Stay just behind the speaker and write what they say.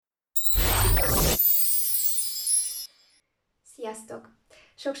Sziasztok!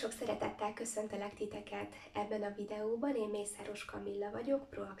 Sok-sok szeretettel köszöntelek titeket ebben a videóban. Én Mészáros Kamilla vagyok,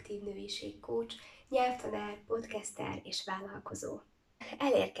 proaktív nőiségcoach, nyelvtanár, podcaster és vállalkozó.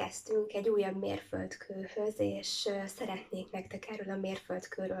 Elérkeztünk egy újabb mérföldkőhöz, és szeretnék nektek erről a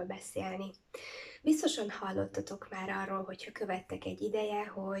mérföldkőről beszélni. Biztosan hallottatok már arról, hogyha követtek egy ideje,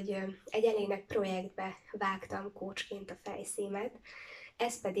 hogy egy elég projektbe vágtam coachként a fejszémet,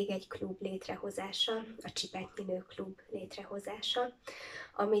 ez pedig egy klub létrehozása, a Csipetnyi Nő Klub létrehozása,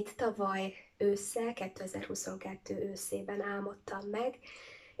 amit tavaly ősszel, 2022 őszében álmodtam meg,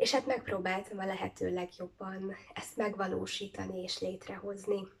 és hát megpróbáltam a lehető legjobban ezt megvalósítani és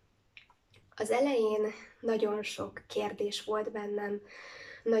létrehozni. Az elején nagyon sok kérdés volt bennem,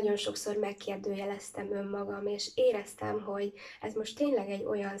 nagyon sokszor megkérdőjeleztem önmagam, és éreztem, hogy ez most tényleg egy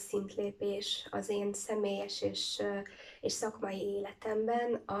olyan szintlépés az én személyes és szakmai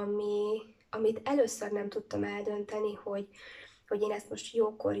életemben, amit először nem tudtam eldönteni, hogy én ezt most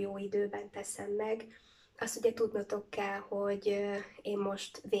jókor, jó időben teszem meg. Azt ugye tudnotok kell, hogy én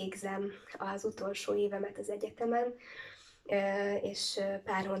most végzem az utolsó évemet az egyetemen, és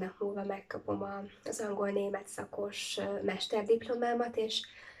pár hónap múlva megkapom az angol-német szakos mesterdiplomámat,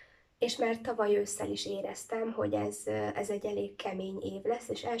 és már tavaly ősszel is éreztem, hogy ez egy elég kemény év lesz,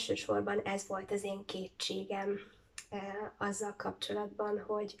 és elsősorban ez volt az én kétségem azzal kapcsolatban,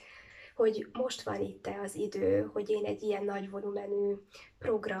 hogy most van itt az idő, hogy én egy ilyen nagy volumenű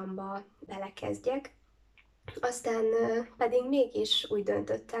programba belekezdjek. Aztán pedig mégis úgy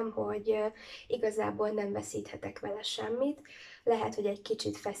döntöttem, hogy igazából nem veszíthetek vele semmit. Lehet, hogy egy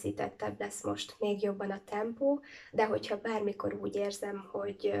kicsit feszítettebb lesz most még jobban a tempó, de hogyha bármikor úgy érzem,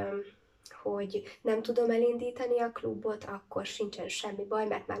 hogy nem tudom elindítani a klubot, akkor sincsen semmi baj,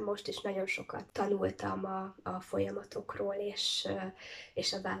 mert már most is nagyon sokat tanultam a folyamatokról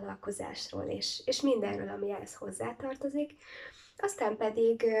és a vállalkozásról, és mindenről, ami ehhez hozzátartozik. Aztán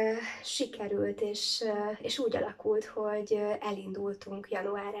pedig sikerült, és úgy alakult, hogy elindultunk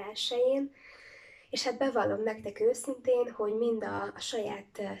január 1-én, és hát bevallom nektek őszintén, hogy mind a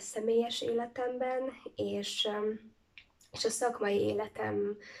saját személyes életemben, és a szakmai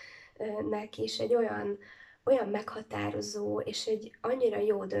életemnek is egy olyan meghatározó, és egy annyira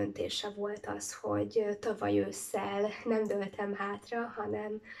jó döntése volt az, hogy tavaly ősszel nem dőltem hátra,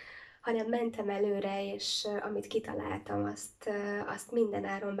 hanem mentem előre, és amit kitaláltam, azt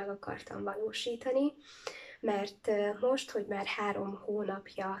mindenáron meg akartam valósítani, mert most, hogy már 3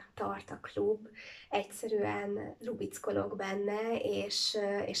 hónapja tart a klub, egyszerűen lubickolok benne,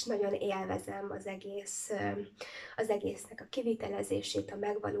 és nagyon élvezem az egésznek a kivitelezését, a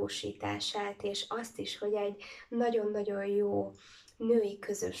megvalósítását, és azt is, hogy egy nagyon-nagyon jó női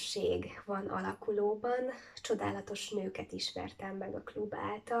közösség van alakulóban, csodálatos nőket ismertem meg a klub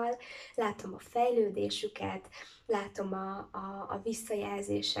által, látom a fejlődésüket, látom a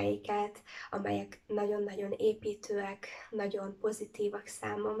visszajelzéseiket, amelyek nagyon-nagyon építőek, nagyon pozitívak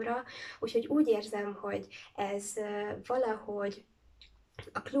számomra, úgyhogy úgy érzem, hogy ez valahogy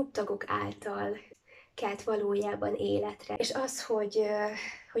a klubtagok által kelt valójában életre. És az,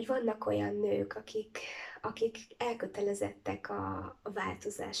 hogy vannak olyan nők, akik elkötelezettek a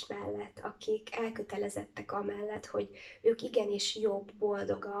változás mellett, akik elkötelezettek amellett, hogy ők igenis jobb,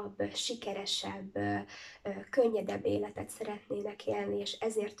 boldogabb, sikeresebb, könnyedebb életet szeretnének élni, és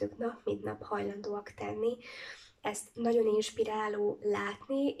ezért ők nap mint nap hajlandóak tenni. Ezt nagyon inspiráló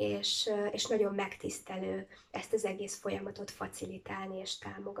látni, és nagyon megtisztelő ezt az egész folyamatot facilitálni és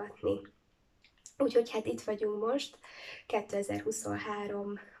támogatni. Úgyhogy hát itt vagyunk most,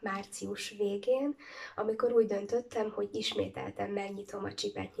 2023. március végén, amikor úgy döntöttem, hogy ismételten megnyitom a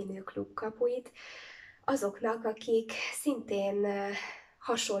Csipetnyi Nő Klub kapuit azoknak, akik szintén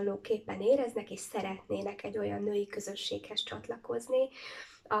hasonlóképpen éreznek és szeretnének egy olyan női közösséghez csatlakozni,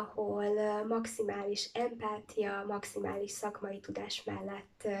 ahol maximális empátia, maximális szakmai tudás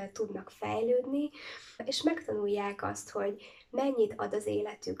mellett tudnak fejlődni, és megtanulják azt, hogy mennyit ad az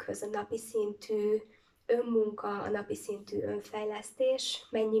életükhöz a napi szintű önmunka, a napi szintű önfejlesztés,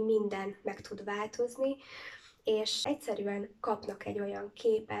 mennyi minden meg tud változni, és egyszerűen kapnak egy olyan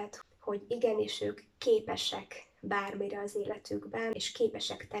képet, hogy igenis ők képesek bármire az életükben, és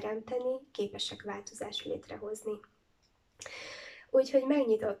képesek teremteni, képesek változást létrehozni. Úgyhogy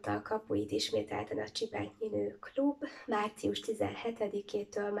megnyitotta a kapuit ismételten a Csipetnyi Nő Klub, március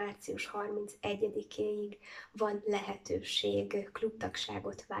 17-től március 31-ig van lehetőség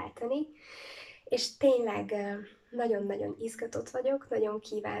klubtagságot váltani, És tényleg nagyon-nagyon izgatott vagyok, nagyon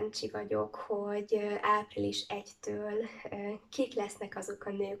kíváncsi vagyok, hogy április 1-től kik lesznek azok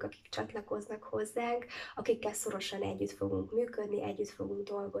a nők, akik csatlakoznak hozzánk, akikkel szorosan együtt fogunk működni, együtt fogunk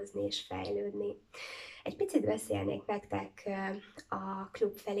dolgozni és fejlődni. Egy picit beszélnék nektek a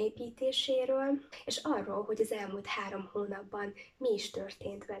klub felépítéséről, és arról, hogy az elmúlt 3 hónapban mi is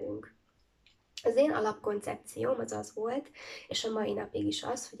történt velünk. Az én alapkoncepcióm az az volt, és a mai napig is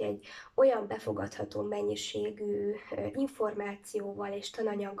az, hogy egy olyan befogadható mennyiségű információval és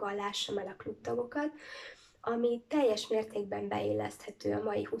tananyaggal lássam el a klubtagokat, ami teljes mértékben beilleszthető a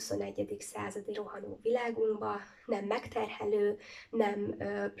mai 21. századi rohanó világunkba, nem megterhelő, nem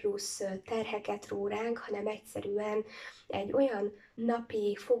plusz terheket ró ránk, hanem egyszerűen egy olyan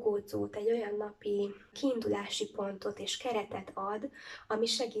napi fogódzót, egy olyan napi kiindulási pontot és keretet ad, ami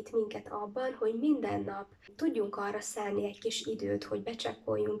segít minket abban, hogy minden nap tudjunk arra szánni egy kis időt, hogy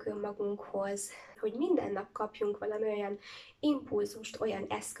becsekkoljunk önmagunkhoz, hogy minden nap kapjunk valami olyan impulzust, olyan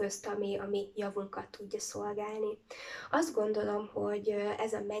eszközt, ami javunkat tudja szolgálni. Azt gondolom, hogy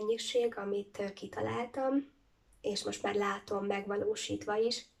ez a mennyiség, amit kitaláltam, és most már látom megvalósítva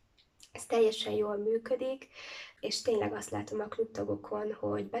is, ez teljesen jól működik, és tényleg azt látom a klubtagokon,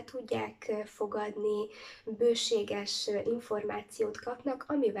 hogy be tudják fogadni, bőséges információt kapnak,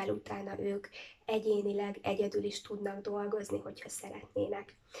 amivel utána ők egyénileg egyedül is tudnak dolgozni, hogyha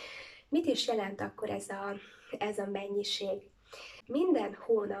szeretnének. Mit is jelent akkor ez a mennyiség? Minden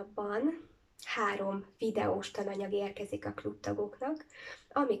hónapban 3 videós tananyag érkezik a klubtagoknak,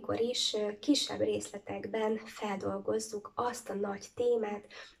 amikor is kisebb részletekben feldolgozzuk azt a nagy témát,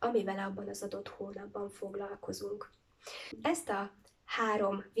 amivel abban az adott hónapban foglalkozunk. Ezt a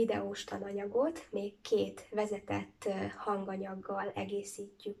 3 videós tananyagot még 2 vezetett hanganyaggal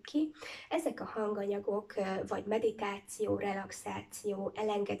egészítjük ki. Ezek a hanganyagok vagy meditáció, relaxáció,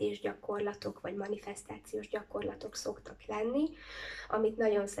 elengedésgyakorlatok vagy manifestációs gyakorlatok szoktak lenni, amit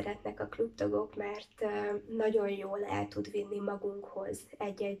nagyon szeretnek a klubtagok, mert nagyon jól el tud vinni magunkhoz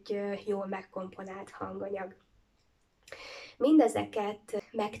egy jól megkomponált hanganyag. Mindezeket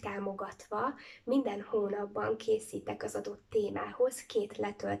megtámogatva minden hónapban készítek az adott témához 2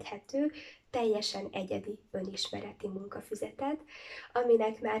 letölthető, teljesen egyedi önismereti munkafüzetet,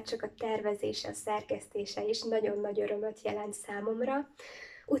 aminek már csak a tervezése, a szerkesztése is nagyon nagy örömöt jelent számomra.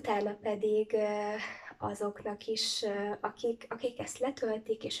 Utána pedig azoknak is, akik ezt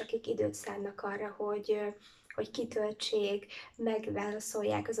letöltik, és akik időt szánnak arra, hogy kitöltsék,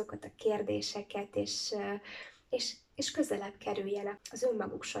 megválaszolják azokat a kérdéseket, és közelebb kerüljenek az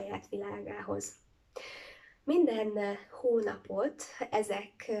önmaguk saját világához. Minden hónapot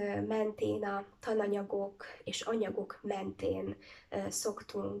ezek mentén, a tananyagok és anyagok mentén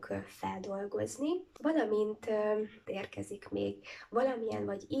szoktunk feldolgozni, valamint érkezik még valamilyen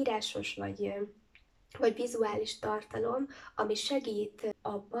vagy írásos, vagy vizuális tartalom, ami segít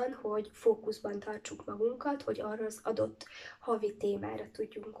abban, hogy fókuszban tartsuk magunkat, hogy arra az adott havi témára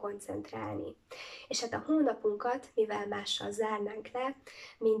tudjunk koncentrálni. És hát a hónapunkat, mivel mással zárnánk le,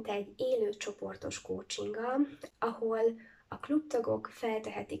 mint egy élő csoportos coachinggal, ahol a klubtagok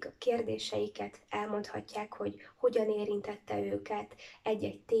feltehetik a kérdéseiket, elmondhatják, hogy hogyan érintette őket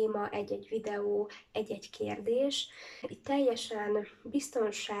egy-egy téma, egy-egy videó, egy-egy kérdés. Itt teljesen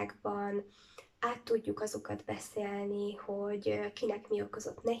biztonságban át tudjuk azokat beszélni, hogy kinek mi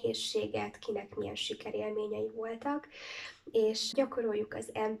okozott nehézséget, kinek milyen sikerélményei voltak, és gyakoroljuk az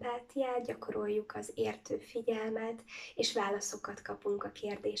empátiát, gyakoroljuk az értő figyelmet, és válaszokat kapunk a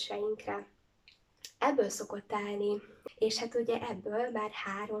kérdéseinkre. Ebből szokott állni, és hát ugye ebből már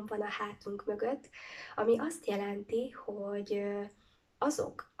 3 van a hátunk mögött, ami azt jelenti, hogy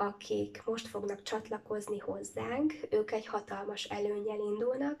azok, akik most fognak csatlakozni hozzánk, ők egy hatalmas előnnyel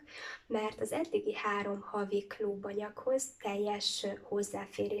indulnak, mert az eddigi 3 havi klubanyaghoz teljes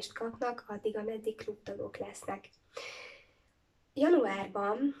hozzáférést kapnak, addig, ameddig klubtagok lesznek.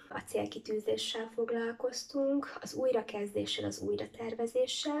 Januárban a célkitűzéssel foglalkoztunk, az újrakezdéssel, az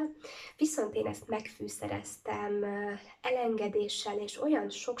újratervezéssel, viszont én ezt megfűszereztem elengedéssel és olyan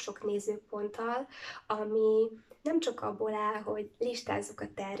sok-sok nézőponttal, ami nem csak abból áll, hogy listázzuk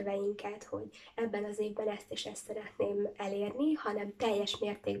a terveinket, hogy ebben az évben ezt és ezt szeretném elérni, hanem teljes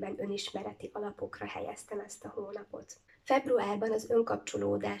mértékben önismereti alapokra helyeztem ezt a hónapot. Februárban az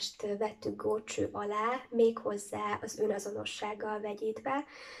önkapcsolódást vettük górcső alá, méghozzá az önazonossággal vegyítve,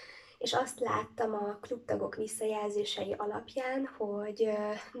 és azt láttam a klubtagok visszajelzései alapján, hogy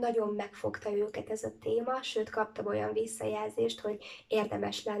nagyon megfogta őket ez a téma, sőt kaptam olyan visszajelzést, hogy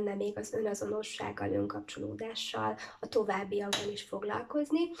érdemes lenne még az önazonossággal, önkapcsolódással a továbbiakban is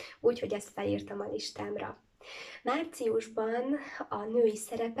foglalkozni, úgyhogy ezt felírtam a listámra. Márciusban a női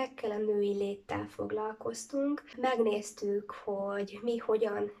szerepekkel, a női léttel foglalkoztunk. Megnéztük, hogy mi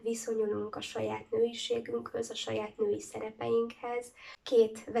hogyan viszonyulunk a saját nőiségünkhöz, a saját női szerepeinkhez.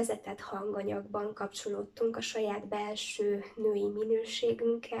 2 vezetett hanganyagban kapcsolódtunk a saját belső női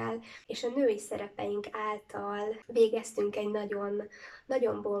minőségünkkel, és a női szerepeink által végeztünk egy nagyon,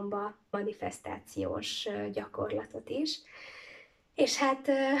 nagyon bomba manifestációs gyakorlatot is. És hát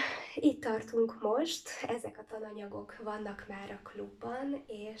itt tartunk most, ezek a tananyagok vannak már a klubban,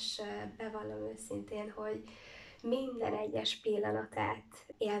 és bevallom őszintén, hogy minden egyes pillanatát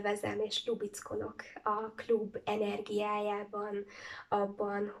élvezem és lubickolok a klub energiájában,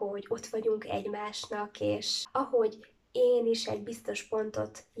 abban, hogy ott vagyunk egymásnak, és ahogy én is egy biztos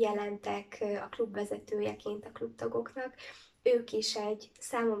pontot jelentek a klub vezetőjeként a klubtagoknak, ők is egy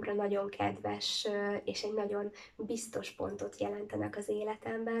számomra nagyon kedves és egy nagyon biztos pontot jelentenek az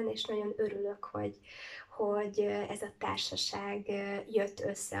életemben, és nagyon örülök, hogy ez a társaság jött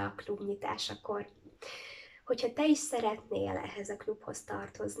össze a klub nyitásakor. Hogyha te is szeretnél ehhez a klubhoz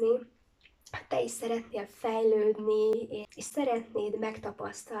tartozni, te is szeretnél fejlődni, és szeretnéd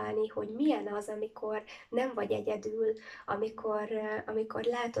megtapasztalni, hogy milyen az, amikor nem vagy egyedül, amikor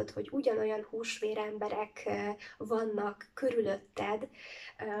látod, hogy ugyanolyan húsvér emberek vannak körülötted,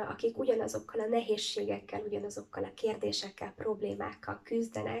 akik ugyanazokkal a nehézségekkel, ugyanazokkal a kérdésekkel, problémákkal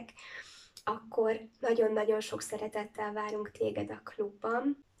küzdenek, akkor nagyon-nagyon sok szeretettel várunk téged a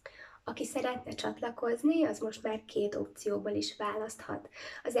klubban. Aki szeretne csatlakozni, az most már 2 opcióból is választhat.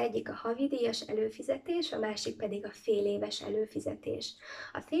 Az egyik a havidíjas előfizetés, a másik pedig a féléves előfizetés.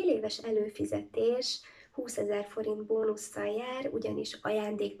 A féléves előfizetés 20 000 forint bónusszal jár, ugyanis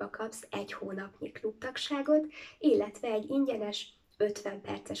ajándékba kapsz 1 hónapnyi klubtagságot, illetve egy ingyenes 50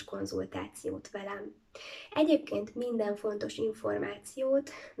 perces konzultációt velem. Egyébként minden fontos információt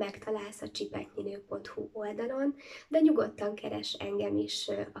megtalálsz a csipetnyinő.hu oldalon, de nyugodtan keres engem is,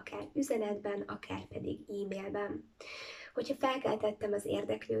 akár üzenetben, akár pedig e-mailben. Hogyha felkeltettem az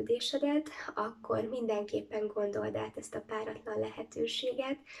érdeklődésedet, akkor mindenképpen gondold át ezt a páratlan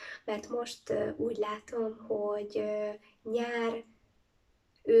lehetőséget, mert most úgy látom, hogy nyár,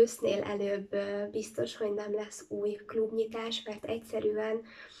 ősznél előbb biztos, hogy nem lesz új klubnyitás, mert egyszerűen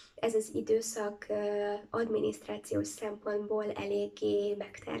ez az időszak adminisztrációs szempontból eléggé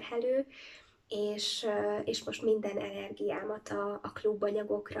megterhelő, és most minden energiámat a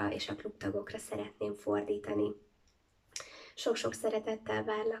klubanyagokra és a klubtagokra szeretném fordítani. Sok-sok szeretettel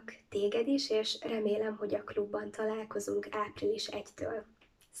várlak téged is, és remélem, hogy a klubban találkozunk április 1-től.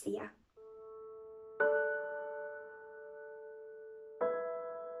 Szia!